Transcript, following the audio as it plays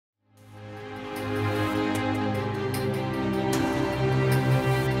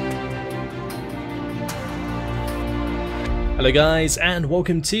Hello guys, and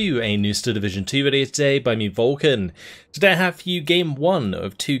welcome to a new Steel Division 2 video today by me, Vulcan. Today I have for you game 1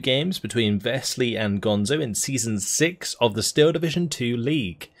 of 2 games between Vesely and Gonzo in Season 6 of the Steel Division 2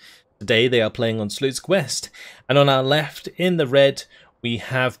 League. Today they are playing on Slutsk West, and on our left, in the red, we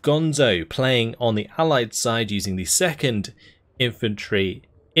have Gonzo playing on the Allied side using the 2nd Infantry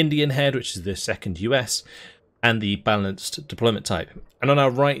Indian head, which is the 2nd US, and the balanced deployment type. And on our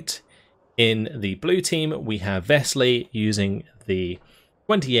right, in the blue team, we have Vesely using the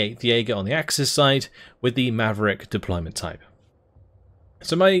 28th Jager on the Axis side with the Maverick deployment type.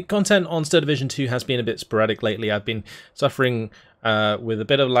 So my content on Steel Division 2 has been a bit sporadic lately. I've been suffering with a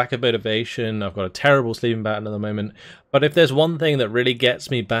bit of lack of motivation. I've got a terrible sleeping pattern at the moment. But if there's one thing that really gets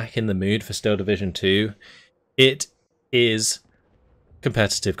me back in the mood for Steel Division 2, it is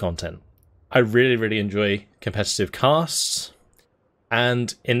competitive content. I really enjoy competitive casts.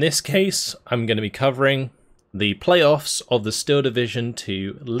 And in this case, I'm going to be covering the playoffs of the Steel Division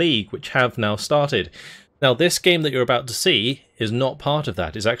 2 League, which have now started. Now, this game that you're about to see is not part of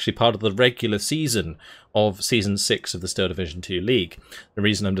that. It's actually part of the regular season of Season 6 of the Steel Division 2 League. The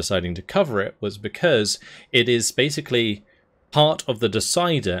reason I'm deciding to cover it was because it is basically part of the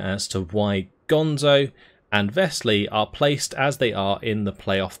decider as to why Gonzo and Vesely are placed as they are in the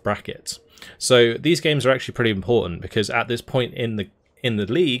playoff bracket. So these games are actually pretty important because at this point in the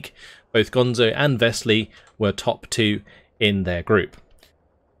league, both Gonzo and Vesely were top 2 in their group.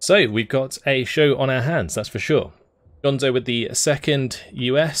 So we've got a show on our hands, that's for sure. Gonzo with the 2nd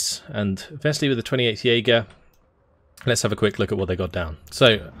US and Vesely with the 28th Jager. Let's have a quick look at what they got down.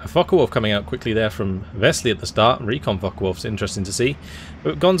 So a Focke-Wulf coming out quickly there from Vesely at the start. Recon Focke-Wulf's interesting to see.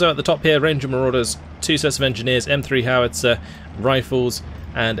 But Gonzo at the top here, Ranger Marauders, 2 sets of engineers, M3 howitzer, rifles,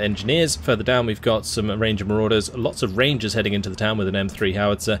 and engineers. Further down we've got some Ranger Marauders, lots of Rangers heading into the town with an M3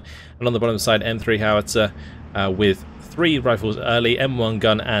 howitzer, and on the bottom side M3 howitzer with 3 rifles early, M1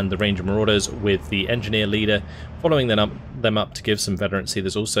 gun, and the Ranger Marauders with the engineer leader following them up to give some veterancy.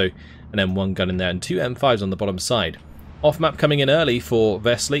 There's also an M1 gun in there and 2 M5s on the bottom side. Off map coming in early for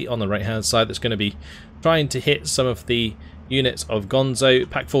Vesely on the right hand side, that's going to be trying to hit some of the units of Gonzo.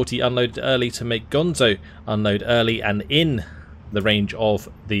 Pack 40 unloaded early to make Gonzo unload early and in the range of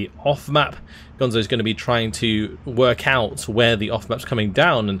the off-map. Gonzo is going to be trying to work out where the off-map's coming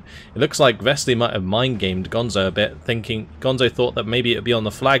down, and it looks like Vesely might have mind-gamed Gonzo a bit, thinking Gonzo thought that maybe it would be on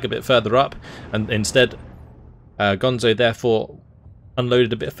the flag a bit further up, and instead Gonzo therefore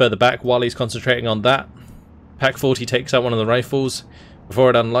unloaded a bit further back while he's concentrating on that. Pack 40 takes out one of the rifles before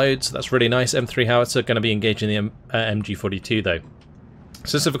it unloads. That's really nice. M3 howitzer going to be engaging the MG42 though.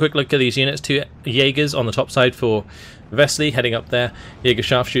 So let's have a quick look at these units. 2 Jaegers on the top side for Vesely heading up there. Jaeger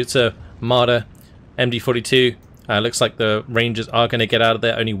sharpshooter, Marder, MG42. Looks like the Rangers are going to get out of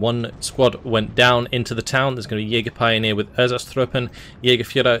there. Only 1 squad went down into the town. There's going to be Jaeger Pioneer with Ersatztruppen, Jaeger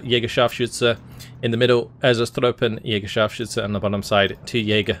Führer, Jaeger Scharfschütze in the middle, Ersatztruppen, Jaeger Scharfschütze on the bottom side, 2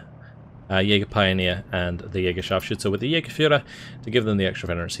 Jaeger, Jaeger Pioneer, and the Jaeger Scharfschütze with the Jaeger Führer to give them the extra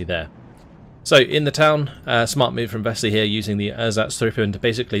veterancy there. So in the town, smart move from Vesely here using the Ersatztruppen to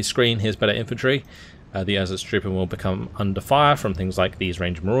basically screen his better infantry. The Ersatztruppen will become under fire from things like these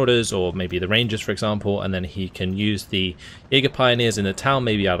Ranger Marauders or maybe the Rangers, for example, and then he can use the Jaeger Pioneers in the town,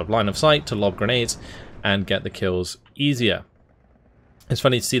 maybe out of line of sight, to lob grenades and get the kills easier. It's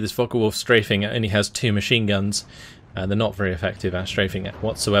funny to see this Focke-Wulf strafing. It only has 2 machine guns. They're not very effective at strafing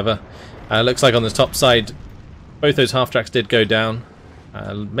whatsoever. Looks like on the top side, both those half-tracks did go down.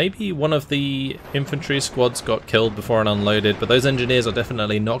 Maybe one of the infantry squads got killed before and unloaded, but those engineers are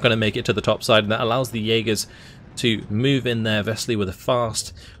definitely not going to make it to the top side, and that allows the Jaegers to move in there. Vesely with a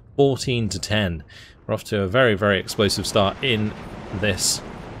fast 14-10. We're off to a very explosive start in this,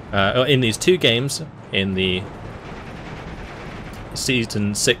 in these 2 games in the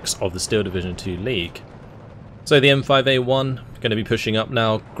Season 6 of the Steel Division 2 League. So the M5A1 going to be pushing up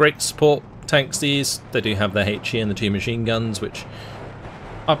now. Great support tanks these. They do have their HE and the 2 machine guns, which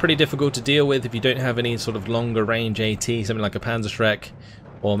are pretty difficult to deal with if you don't have any sort of longer range AT, something like a Panzerschreck,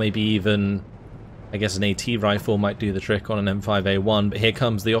 or maybe even, I guess, an AT rifle might do the trick on an M5A1. But here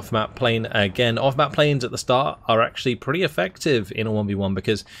comes the off-map plane again. Off-map planes at the start are actually pretty effective in a 1v1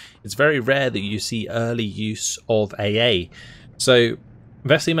 because it's very rare that you see early use of AA. So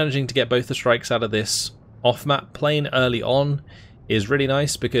Vesely managing to get both the strikes out of this off-map plane early on is really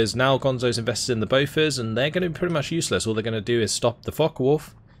nice because now Gonzo's invested in the Bofors and they're going to be pretty much useless. All they're going to do is stop the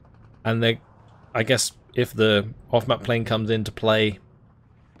Focke-Wulf, and I guess if the off-map plane comes into play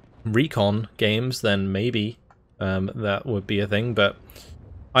recon games, then maybe that would be a thing. But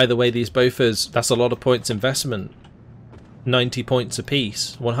either way, these Bofors, that's a lot of points investment 90 points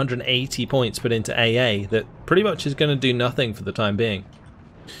apiece, 180 points put into AA that pretty much is going to do nothing for the time being.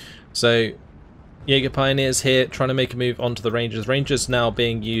 So Jaeger Pioneers here trying to make a move onto the Rangers. Rangers now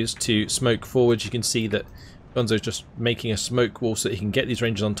being used to smoke forwards. You can see that Gonzo's just making a smoke wall so that he can get these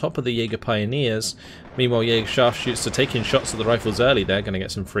Rangers on top of the Jaeger Pioneers. Meanwhile, Jaeger Sharpshoots are taking shots at the rifles early. They're going to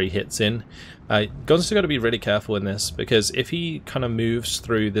get some free hits in. Gonzo's got to be really careful in this, because if he kind of moves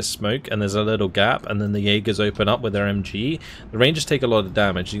through this smoke and there's a little gap and then the Jaegers open up with their MG, the Rangers take a lot of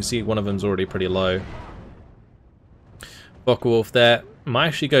damage. You can see one of them's already pretty low. Focke-Wulf there might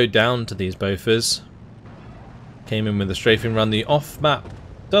actually go down to these Bofors. Came in with a strafing run. The off-map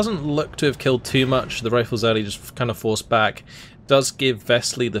doesn't look to have killed too much. The rifles early just kind of forced back. Does give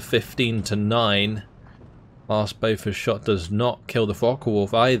Vesely the 15-9. Last Bofors shot does not kill the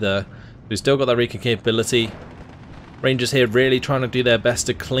Focke-Wulf either. We've still got that recon capability. Rangers here really trying to do their best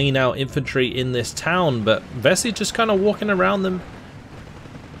to clean out infantry in this town, but Vesely just kind of walking around them.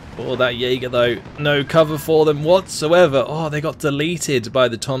 Oh, that Jaeger though, no cover for them whatsoever. Oh, they got deleted by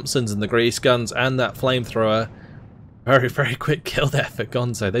the Thompsons and the Grease Guns and that flamethrower. Very, very quick kill there for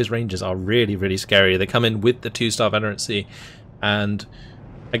Gonzo. Those Rangers are really, really scary. They come in with the 2-star veterancy, and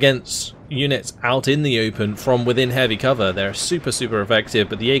against units out in the open from within heavy cover, they're super, super effective.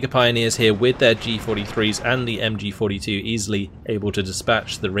 But the Jaeger Pioneers here with their G43s and the MG42 easily able to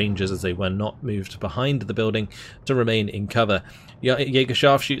dispatch the Rangers as they were not moved behind the building to remain in cover. Jaeger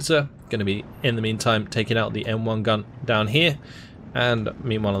Sharpshooter going to be, in the meantime, taking out the M1 gun down here. And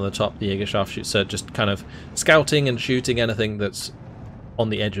meanwhile on the top, the Jaeger Sharpshooter just kind of scouting and shooting anything that's on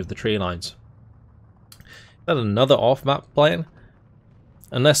the edge of the tree lines. Is that another off-map plan?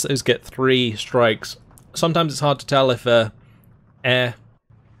 Unless those get 3 strikes. Sometimes it's hard to tell if air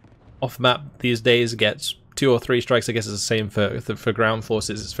off-map these days gets 2 or 3 strikes. I guess it's the same for ground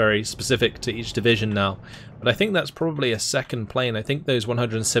forces. It's very specific to each division now. But I think that's probably a second plane. I think those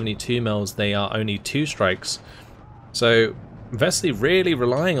 172 mils, they are only 2 strikes. So Vesely really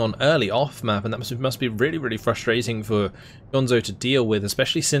relying on early off-map, and that must be really, really frustrating for Gonzo to deal with,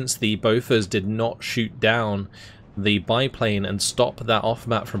 especially since the Bofors did not shoot down the biplane and stop that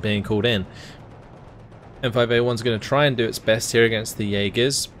off-map from being called in. M5A1's going to try and do its best here against the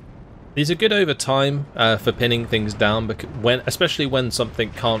Jaegers. These are good over time for pinning things down, especially when something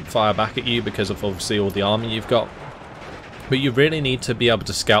can't fire back at you because of obviously all the armor you've got. But you really need to be able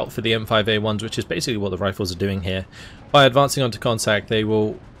to scout for the M5A1s, which is basically what the rifles are doing here. By advancing onto contact, they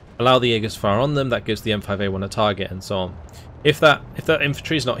will allow the Jaegers to fire on them. That gives the M5A1 a target, and so on. If that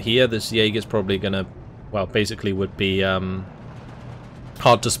infantry is not here, this Jaeger's probably going to, well, basically would be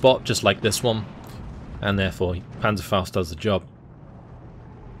hard to spot, just like this one. And therefore, Panzerfaust does the job.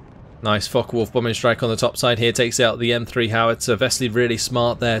 Nice Focke-Wulf bombing strike on the top side here, takes out the M3 howitzer. Vesely really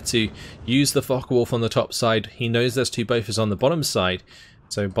smart there to use the Focke-Wulf on the top side. He knows there's 2 Bofors on the bottom side,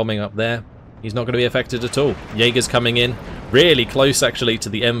 so bombing up there, he's not going to be affected at all. Jaeger's coming in, really close actually to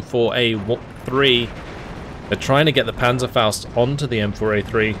the M4A3. They're trying to get the Panzerfaust onto the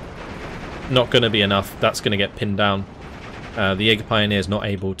M4A3. Not going to be enough, that's going to get pinned down. The Jaeger Pioneer's not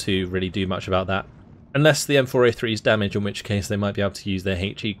able to really do much about that. Unless the M4A3 is damaged, in which case they might be able to use their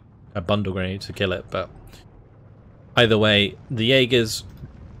HE bundle grenade to kill it. But either way, the Jaegers,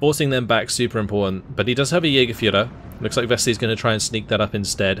 forcing them back, super important. But he does have a Jägerführer. Looks like Vesely's going to try and sneak that up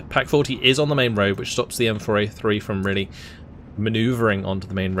instead. Pack 40 is on the main road, which stops the M4A3 from really maneuvering onto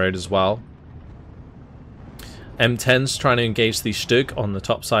the main road as well. M10's trying to engage the Stug on the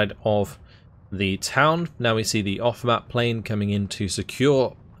top side of the town. Now we see the off-map plane coming in to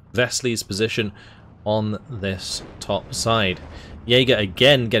secure Vesely's position on this top side. Jaeger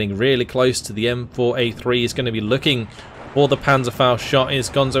again getting really close to the M4A3. He's going to be looking for the Panzerfaust shot. Is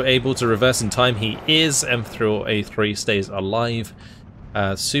Gonzo able to reverse in time? He is. M4A3 stays alive.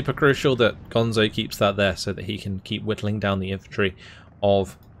 Super crucial that Gonzo keeps that there so that he can keep whittling down the infantry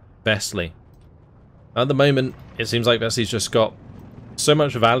of Vesely. At the moment, it seems like Vesely's just got so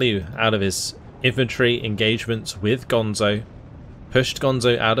much value out of his infantry engagements with Gonzo. Pushed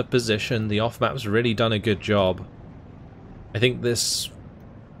Gonzo out of position. The off-map's really done a good job. I think this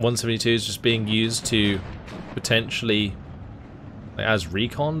 172 is just being used to potentially as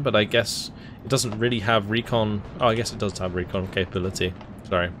recon, but I guess it doesn't really have recon. Oh, I guess it does have recon capability.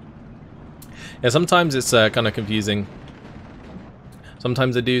 Sorry. Yeah, sometimes it's kind of confusing.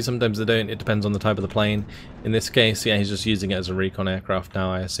 Sometimes they do, sometimes they don't. It depends on the type of the plane. In this case, yeah, he's just using it as a recon aircraft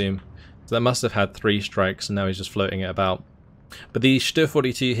now, I assume. So that must have had 3 strikes, and now he's just floating it about. But the Stu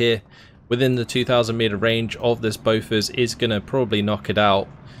 42 here, within the 2,000 meter range of this Bofors, is going to probably knock it out.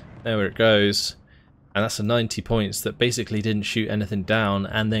 There it goes. And that's a 90 points that basically didn't shoot anything down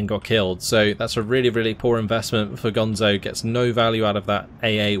and then got killed. So that's a really, really poor investment for Gonzo. Gets no value out of that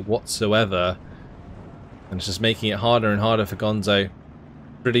AA whatsoever. And it's just making it harder and harder for Gonzo.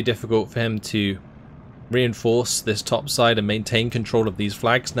 Really difficult for him to reinforce this top side and maintain control of these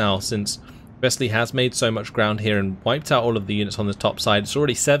flags now, since Vesely has made so much ground here and wiped out all of the units on the top side. It's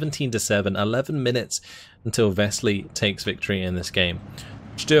already 17-7, 11 minutes until Vesely takes victory in this game.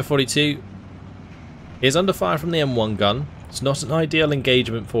 Stuart 42 is under fire from the M1 gun. It's not an ideal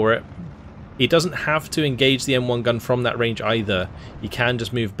engagement for it. He doesn't have to engage the M1 gun from that range either. He can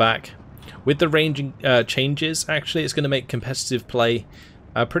just move back. With the range changes, actually, it's going to make competitive play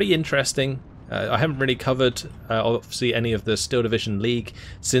pretty interesting. I haven't really covered, obviously, any of the Steel Division League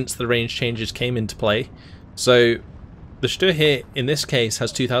since the range changes came into play. So the Stuart here, in this case,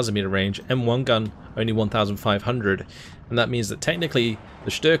 has 2,000 meter range. M1 gun only 1,500. And that means that technically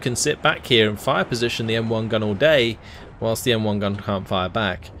the Stuart can sit back here and fire position the M1 gun all day, whilst the M1 gun can't fire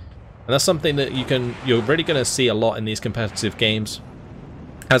back. And that's something that you're really going to see a lot in these competitive games.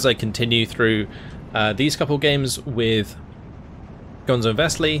 As I continue through these couple games with Gonzo and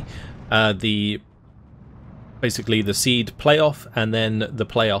Vesely, basically the seed playoff and then the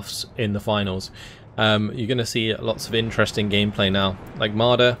playoffs in the finals. You're going to see lots of interesting gameplay now. Like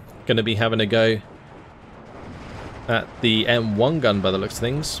Marder going to be having a go at the M1 gun by the looks of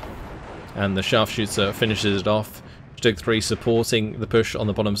things, and the sharpshooter finishes it off. Stug 3 supporting the push on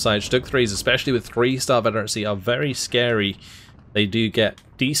the bottom side. Stug 3s, especially with 3-star veterancy, are very scary. They do get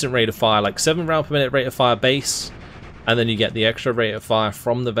decent rate of fire, like 7 round per minute rate of fire base, and then you get the extra rate of fire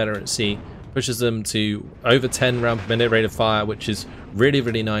from the veterancy, pushes them to over 10 round per minute rate of fire, which is really,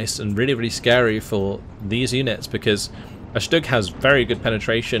 really nice and really, really scary for these units, because a Stug has very good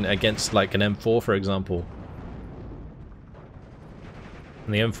penetration against like an M4, for example.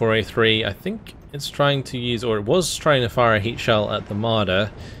 And the M4A3, I think it's trying to use, or it was trying to fire a heat shell at the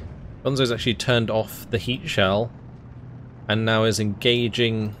Marder. Gonzo's actually turned off the heat shell and now is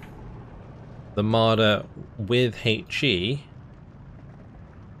engaging the Marder with HE.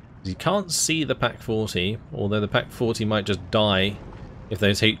 You can't see the Pack 40, although the Pack 40 might just die if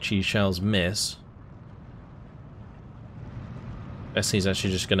those HE shells miss. Vesely's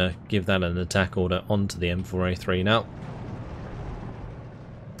actually just going to give that an attack order onto the M4A3 now.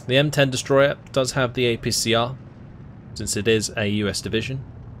 The M10 destroyer does have the APCR, since it is a US division,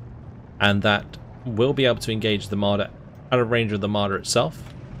 and that will be able to engage the Marder at a range of the Marder itself.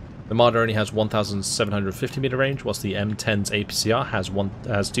 The Marder only has 1,750 meter range, whilst the M10's APCR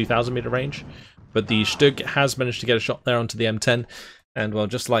has 2,000 meter range. But the Stug has managed to get a shot there onto the M10, and well,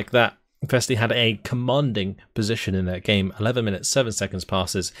 just like that, Vesely had a commanding position in that game. 11 minutes, 7 seconds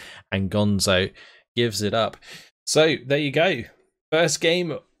passes, and Gonzo gives it up. So, there you go. First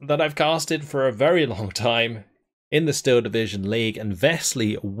game that I've casted for a very long time in the Steel Division League, and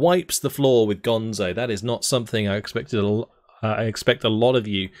Vesely wipes the floor with Gonzo. That is not something I expected. I expect a lot of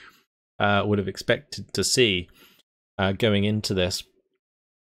you would have expected to see going into this,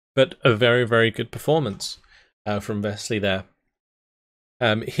 but a very, very good performance from Vesely there.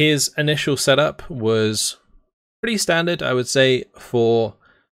 His initial setup was pretty standard, I would say, for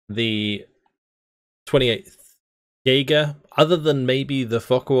the 28th Jager, other than maybe the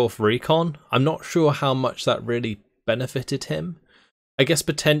Focke-Wulf Recon. I'm not sure how much that really benefited him. I guess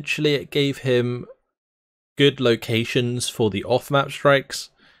potentially it gave him good locations for the off-map strikes,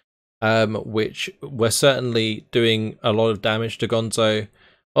 which were certainly doing a lot of damage to Gonzo.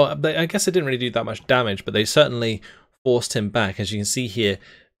 Well, I guess it didn't really do that much damage, but they certainly forced him back. As you can see here,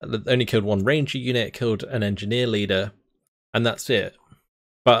 they only killed one ranger unit, killed an engineer leader, and that's it.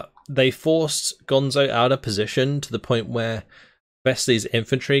 But they forced Gonzo out of position to the point where Vesely's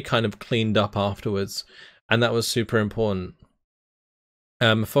infantry kind of cleaned up afterwards, and that was super important.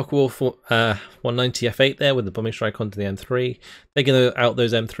 Focke-Wulf 190 F8 there with the bombing strike onto the M3. Taking out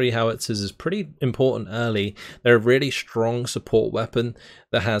those M3 howitzers is pretty important early. They're a really strong support weapon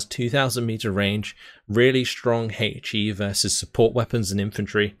that has 2,000 meter range, really strong HE versus support weapons and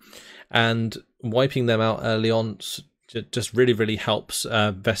infantry, and wiping them out early on just really, really helps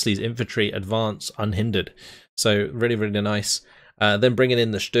Vesely's infantry advance unhindered. So really, really nice. Then bringing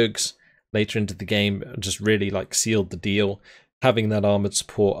in the Stugs later into the game just really like sealed the deal. Having that armored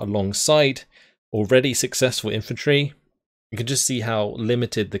support alongside already successful infantry, you can just see how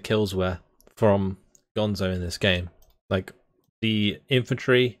limited the kills were from Gonzo in this game. Like the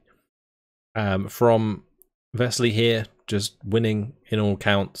infantry from Vesely here just winning in all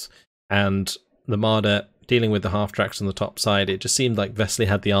counts, and the Marder dealing with the half tracks on the top side. It just seemed like Vesely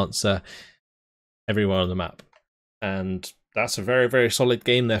had the answer everywhere on the map, and that's a very, very solid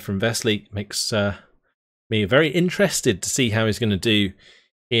game there from Vesely. Makes me very interested to see how he's going to do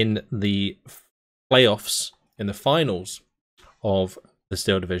in the playoffs, in the finals of the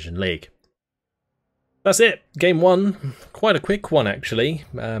Steel Division League. That's it. Game 1, quite a quick one actually,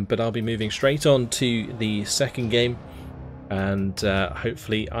 but I'll be moving straight on to the second game, and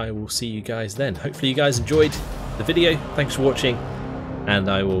hopefully I will see you guys then. Hopefully you guys enjoyed the video. Thanks for watching, and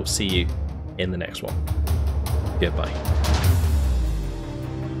I will see you in the next one. Goodbye.